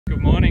Good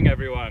morning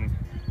everyone.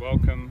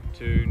 Welcome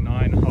to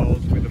 9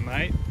 Holes with a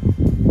Mate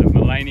at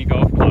Maleny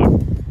Golf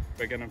Club.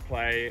 We're going to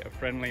play a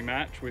friendly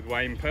match with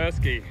Wayne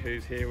Perske,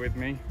 who's here with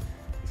me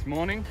this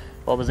morning.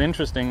 What was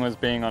interesting was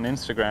being on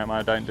Instagram.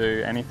 I don't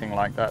do anything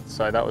like that,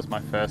 so that was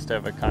my first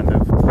ever kind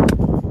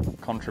of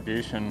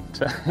contribution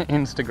to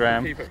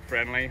Instagram. Keep it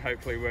friendly,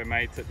 hopefully we're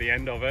mates at the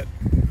end of it.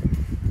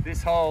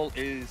 This hole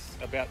is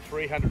about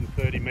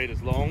 330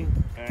 metres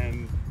long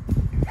and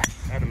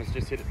Adam has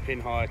just hit it pin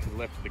high to the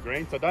left of the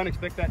green, so don't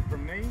expect that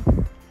from me.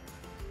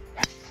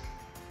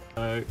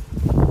 So,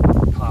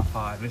 par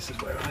 5, this is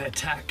where I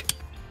attack.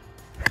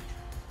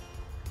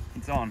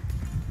 It's on,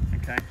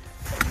 okay,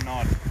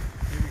 nod.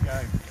 Here we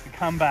go, the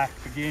comeback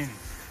begins.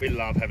 We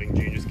love having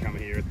juniors come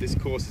here. This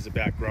course is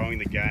about growing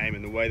the game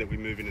and the way that we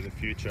move into the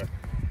future.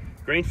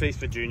 Green fees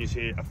for juniors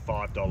here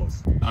are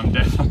 $5. I'm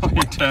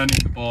definitely turning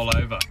the ball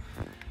over.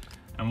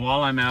 And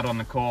while I'm out on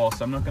the course,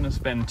 I'm not going to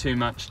spend too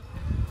much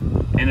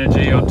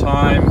energy or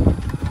time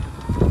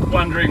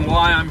wondering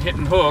why I'm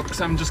hitting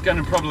hooks. I'm just going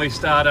to probably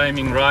start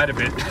aiming right a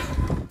bit.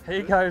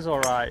 He goes all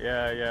right,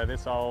 yeah,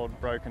 this old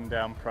broken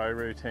down pro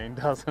routine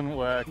doesn't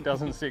work,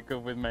 doesn't sit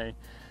good with me.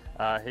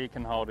 He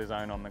can hold his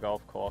own on the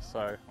golf course,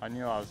 so I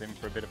knew I was in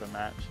for a bit of a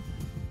match.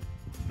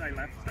 Stay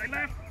left, stay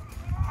left!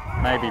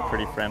 Maybe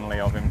pretty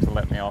friendly of him to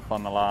let me off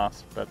on the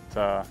last,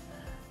 but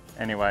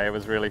anyway, it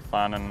was really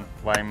fun and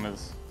Wayne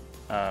was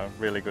a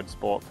really good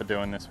sport for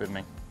doing this with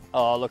me.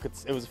 Oh look,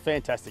 it was a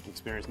fantastic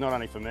experience, not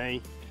only for me,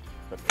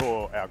 but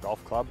for our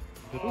golf club.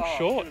 A little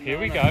short, here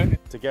we go.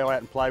 To go out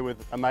and play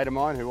with a mate of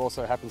mine who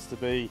also happens to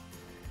be,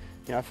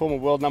 former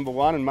world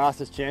 #1 and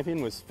Masters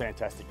champion was a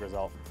fantastic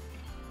result.